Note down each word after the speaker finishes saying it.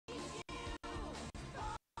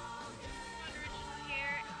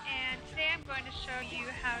show you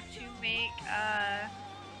how to make a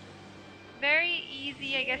very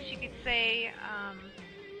easy, I guess you could say,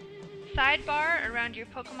 sidebar around your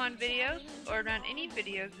Pokemon videos, or around any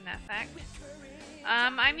videos in that fact.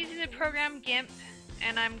 I'm using the program Gimp,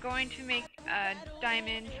 and I'm going to make a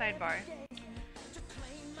diamond sidebar.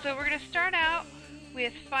 So we're going to start out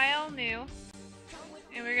with File New,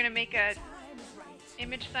 and we're going to make a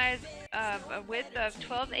image size of a width of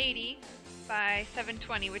 1280 by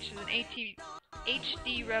 720, which is an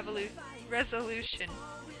HD resolution.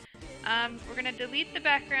 We're going to delete the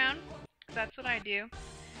background, because that's what I do.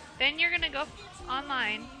 Then you're going to go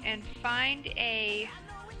online and find a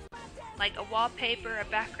wallpaper, a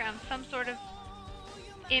background, some sort of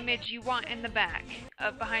image you want in the back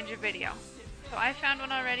of behind your video. So I found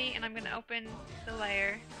one already, and I'm going to open the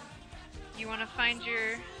layer. You want to find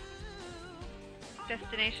your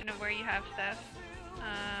destination of where you have stuff.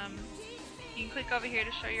 You can click over here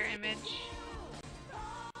to show your image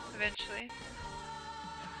eventually.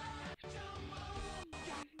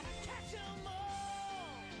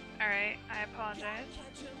 Alright, I apologize.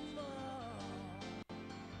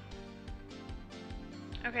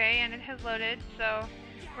 Okay, and it has loaded, so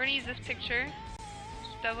we're going to use this picture.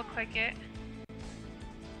 Just double click it.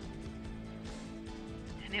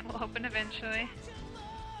 And it will open eventually.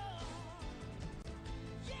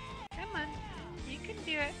 Come on, you can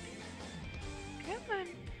do it. Come on.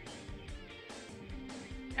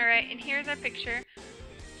 Alright, and here's our picture.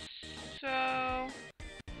 So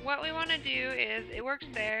what we want to do is, it works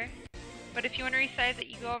there, but if you want to resize it,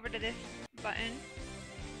 you go over to this button.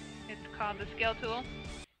 It's called the scale tool.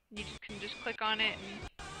 You can just click on it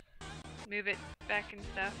and move it back and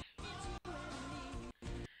stuff.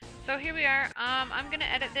 So here we are. I'm going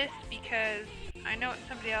to edit this because I know it's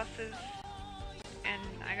somebody else's and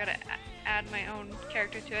I gotta add my own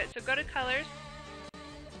character to it. So go to colors.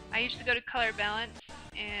 I usually go to color balance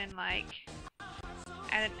and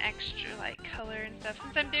add an extra color and stuff.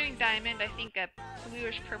 Since I'm doing diamond, I think a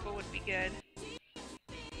bluish purple would be good.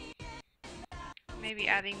 Maybe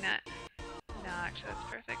adding that. No, actually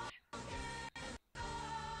that's perfect.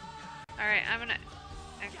 Alright, I'm gonna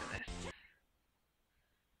exit this.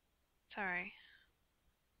 Sorry.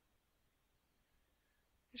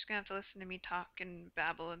 You're just gonna have to listen to me talk and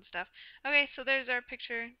babble and stuff. Okay, so there's our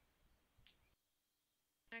picture.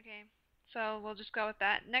 Okay, so we'll just go with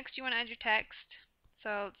that. Next you want to add your text.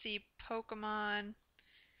 So let's see, Pokemon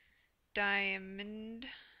Diamond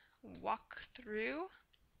walkthrough.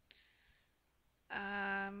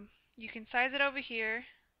 You can size it over here.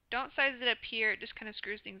 Don't size it up here, it just kind of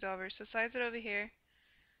screws things over. So size it over here.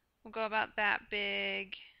 We'll go about that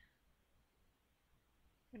big.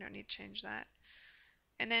 We don't need to change that.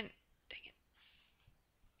 And then, dang it.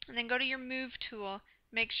 And then go to your move tool.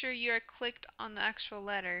 Make sure you are clicked on the actual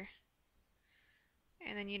letter.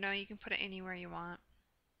 And then you can put it anywhere you want.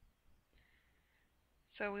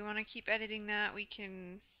 So we want to keep editing that. We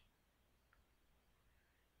can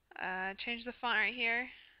change the font right here.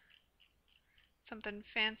 Something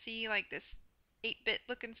fancy like this 8-bit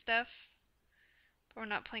looking stuff. But we're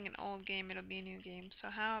not playing an old game, it'll be a new game. So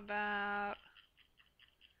how about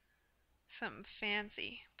something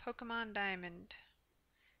fancy? Pokemon Diamond.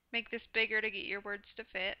 Make this bigger to get your words to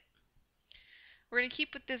fit. We're going to keep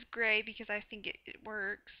with this gray because I think it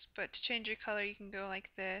works. But to change your color you can go like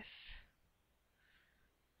this.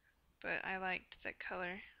 But I liked that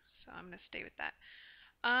color, so I'm going to stay with that.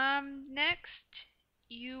 Next,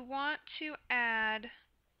 you want to add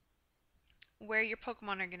where your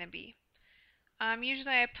Pokemon are going to be.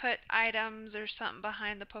 Usually I put items or something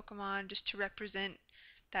behind the Pokemon just to represent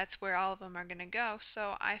that's where all of them are going to go.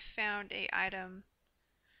 So I found a item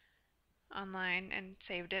online and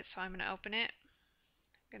saved it, so I'm going to open it.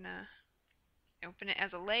 I'm going to open it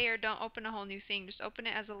as a layer. Don't open a whole new thing, just open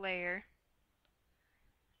it as a layer.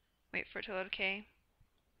 Wait for it to load. Okay.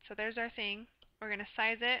 So there's our thing. We're going to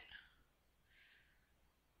size it.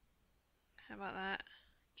 How about that?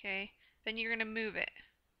 Okay. Then you're going to move it.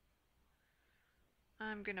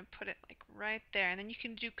 I'm going to put it right there. And then you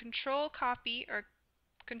can do Control Copy or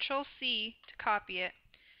Control C to copy it.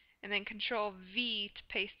 And then Control V to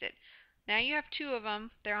paste it. Now you have two of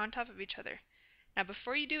them. They're on top of each other. Now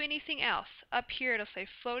before you do anything else, up here it'll say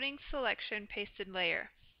Floating Selection Pasted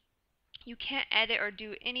Layer. You can't edit or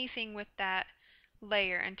do anything with that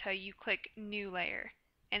layer until you click New Layer.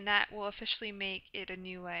 And that will officially make it a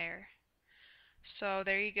new layer. So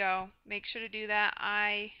there you go. Make sure to do that.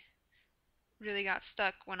 I really got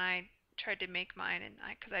stuck when I tried to make mine and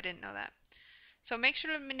because I didn't know that. So make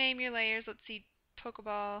sure to name your layers. Let's see,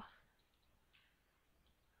 Pokeball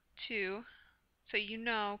 2. So you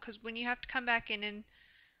know, because when you have to come back in and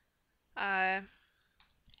uh,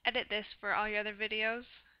 edit this for all your other videos,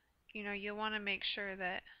 you'll want to make sure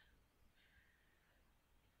that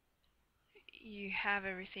you have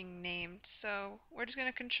everything named. So we're just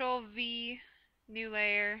going to Control V, new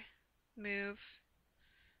layer, move,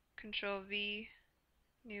 Control V,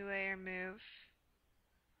 new layer, move.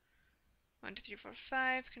 1, 2, 3, 4,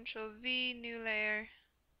 5, Control V, new layer,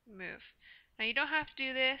 move. Now you don't have to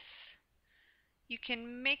do this. You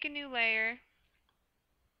can make a new layer.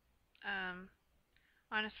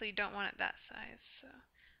 Honestly, you don't want it that size,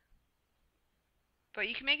 but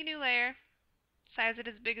you can make a new layer, size it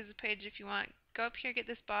as big as the page if you want. Go up here, get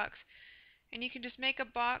this box, and you can just make a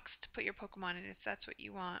box to put your Pokemon in if that's what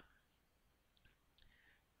you want.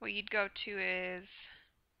 What you'd go to is,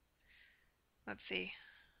 let's see.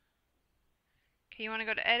 Okay, you want to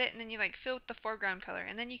go to edit, and then you fill with the foreground color,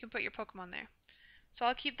 and then you can put your Pokemon there. So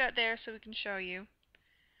I'll keep that there so we can show you.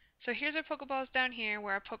 So here's our Pokeballs down here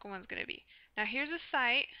where our Pokemon's going to be. Now here's a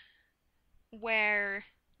site where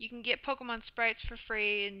you can get Pokemon sprites for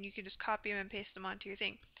free and you can just copy them and paste them onto your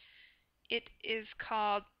thing. It is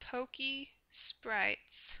called PokeSprites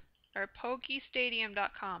or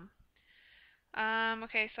PokeStadium.com.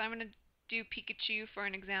 Okay, so I'm going to do Pikachu for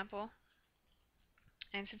an example.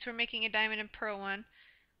 And since we're making a Diamond and Pearl one,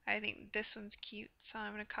 I think this one's cute, so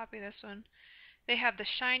I'm going to copy this one. They have the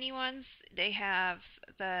shiny ones, they have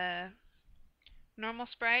the normal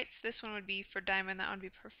sprites. This one would be for Diamond, that one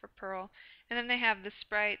would be for Pearl. And then they have the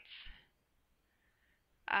sprites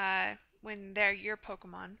when they're your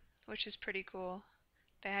Pokemon, which is pretty cool.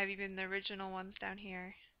 They have even the original ones down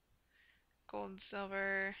here. Gold and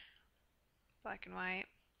silver, black and white.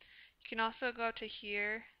 You can also go to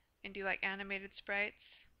here and do animated sprites.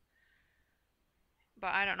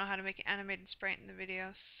 But I don't know how to make an animated sprite in the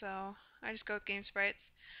video, so I just go with game sprites.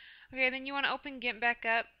 Okay, then you want to open Gimp back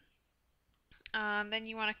up. Then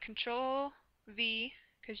you want to Control V,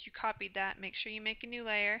 because you copied that. Make sure you make a new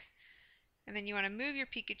layer. And then you want to move your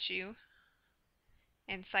Pikachu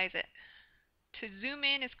and size it. To zoom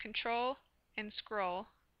in is Control and scroll.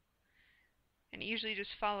 And it usually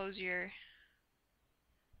just follows your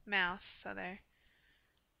mouse. So there.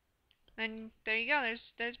 Then there you go.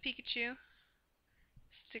 There's Pikachu.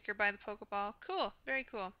 Sticker by the Pokeball. Cool. Very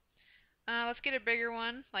cool. Let's get a bigger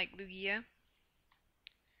one, like Lugia.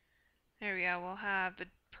 There we go. We'll have the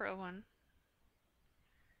Pearl one.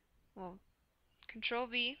 We'll Control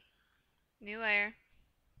V, new layer,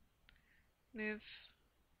 move,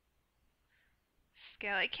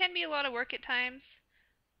 scale. It can be a lot of work at times,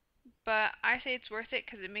 but I say it's worth it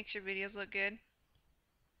because it makes your videos look good.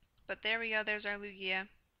 But there we go. There's our Lugia.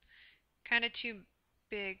 Kind of too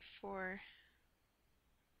big for...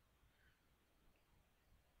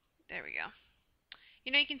 There we go.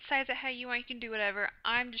 You can size it how you want. You can do whatever.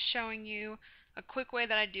 I'm just showing you a quick way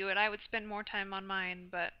that I do it. I would spend more time on mine,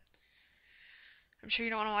 but I'm sure you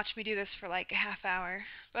don't want to watch me do this for a half hour.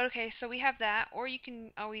 But okay, so we have that. Or you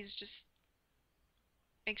can always just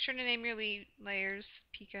make sure to name your layers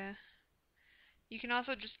Pika. You can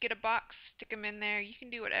also just get a box, stick them in there. You can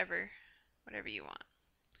do whatever you want.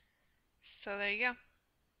 So there you go.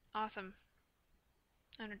 Awesome.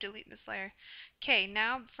 I'm going to delete this layer. Okay,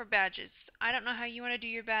 now for badges. I don't know how you want to do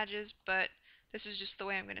your badges, but this is just the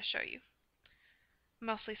way I'm going to show you.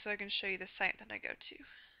 Mostly so I can show you the site that I go to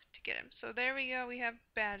get them. So there we go. We have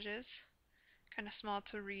badges. Kind of small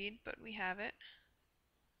to read, but we have it.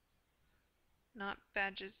 Not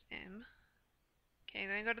badges M. Okay,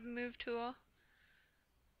 then I go to the move tool.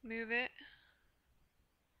 Move it.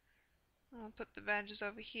 I'll put the badges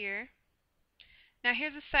over here. Now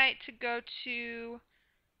here's a site to go to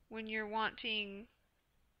when you're wanting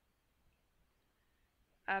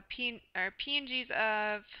PNGs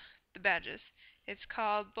of the badges. It's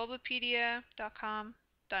called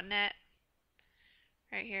bulbapedia.com.net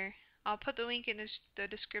right here. I'll put the link in the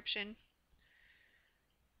description.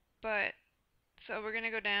 But so we're going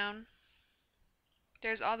to go down.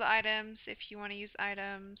 There's all the items if you want to use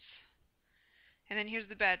items. And then here's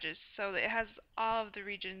the badges. So it has all of the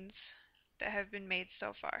regions that have been made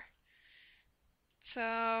so far.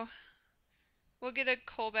 So we'll get a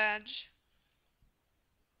coal badge,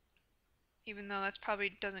 even though that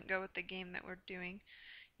probably doesn't go with the game that we're doing.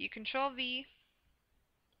 You Control V,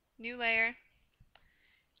 new layer,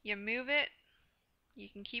 you move it. You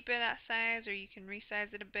can keep it that size or you can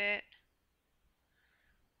resize it a bit.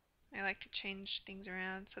 I like to change things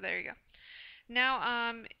around, so there you go.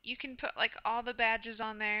 Now you can put all the badges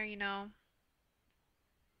on there,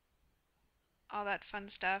 all that fun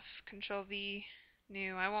stuff. Control V,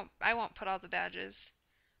 new. I won't put all the badges,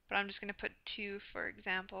 but I'm just going to put 2 for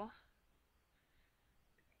example.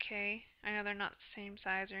 Okay, I know they're not the same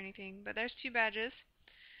size or anything, but there's 2 badges.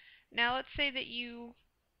 Now let's say that you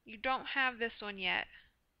don't have this one yet,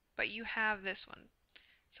 but you have this one.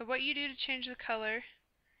 So what you do to change the color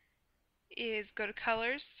is go to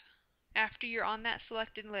colors. After you're on that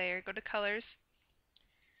selected layer, go to colors.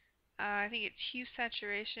 I think it's hue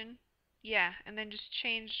saturation. Yeah, and then just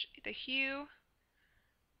change the hue,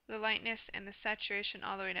 the lightness, and the saturation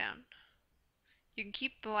all the way down. You can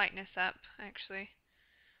keep the lightness up, actually.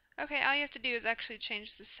 Okay, all you have to do is actually change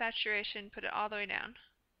the saturation, put it all the way down,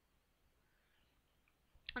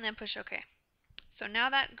 and then push OK. So now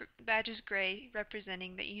that badge is gray,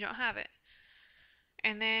 representing that you don't have it.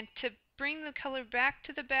 And then to bring the color back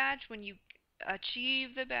to the badge when you achieve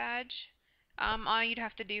the badge, all you'd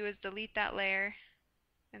have to do is delete that layer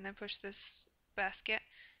and then push this basket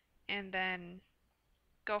and then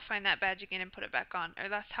go find that badge again and put it back on. Or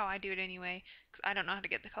that's how I do it anyway, because I don't know how to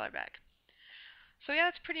get the color back. So yeah,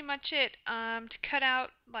 that's pretty much it. To cut out,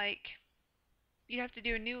 like, you have to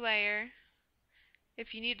do a new layer.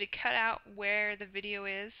 If you need to cut out where the video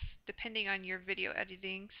is, depending on your video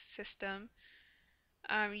editing system,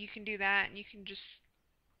 you can do that, and you can just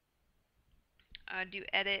do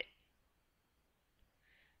edit,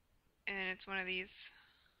 and it's one of these.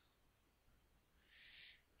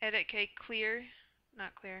 Edit, okay, clear,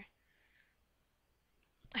 not clear.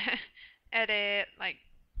 Edit, like,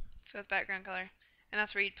 so background color, and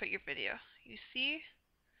that's where you'd put your video. You see?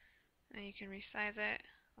 And you can resize it.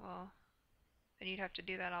 Well, then you'd have to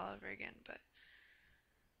do that all over again, but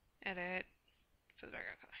edit for the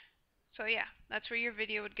background color. So yeah, that's where your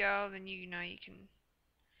video would go. Then you know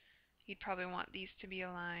you'd probably want these to be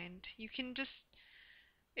aligned. You can just,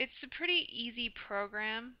 it's a pretty easy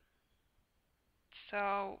program.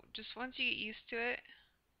 So just once you get used to it,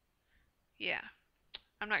 yeah,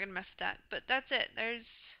 I'm not gonna mess with that. But that's it.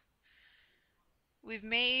 We've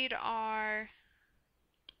made our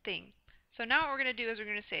thing. So now what we're gonna do is we're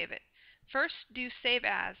gonna save it. First, do save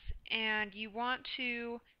as, and you want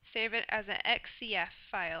to save it as an XCF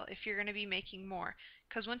file if you're going to be making more.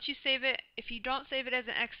 Because once you save it, if you don't save it as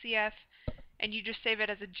an XCF and you just save it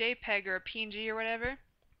as a JPEG or a PNG or whatever,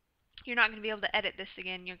 you're not going to be able to edit this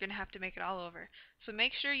again. You're going to have to make it all over. So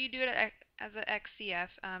make sure you do it as an XCF.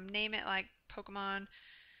 Name it like Pokemon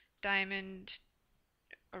Diamond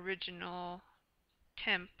Original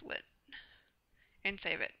Template and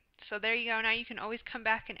save it. So there you go. Now you can always come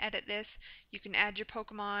back and edit this. You can add your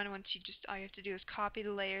Pokemon once all you have to do is copy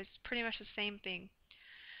the layers. Pretty much the same thing.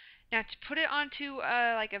 Now to put it onto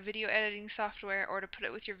like a video editing software or to put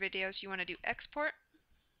it with your videos, you want to do export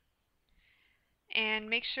and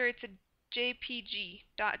make sure it's a JPG,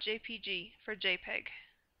 .jpg for JPEG.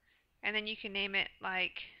 And then you can name it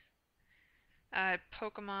like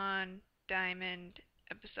Pokemon Diamond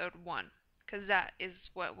Episode 1, because that is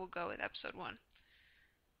what will go with Episode 1.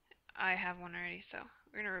 I have one already, so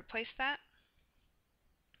we're going to replace that.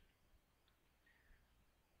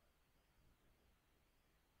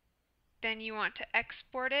 Then you want to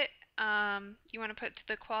export it. You want to put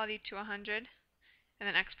the quality to 100 and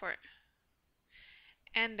then export.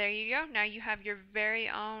 And there you go. Now you have your very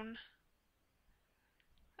own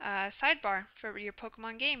sidebar for your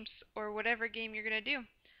Pokemon games or whatever game you're going to do.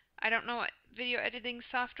 I don't know what video editing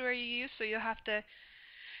software you use, so you'll have to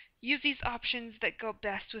use these options that go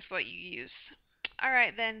best with what you use.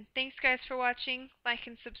 Alright then, thanks guys for watching. Like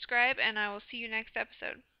and subscribe, and I will see you next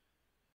episode.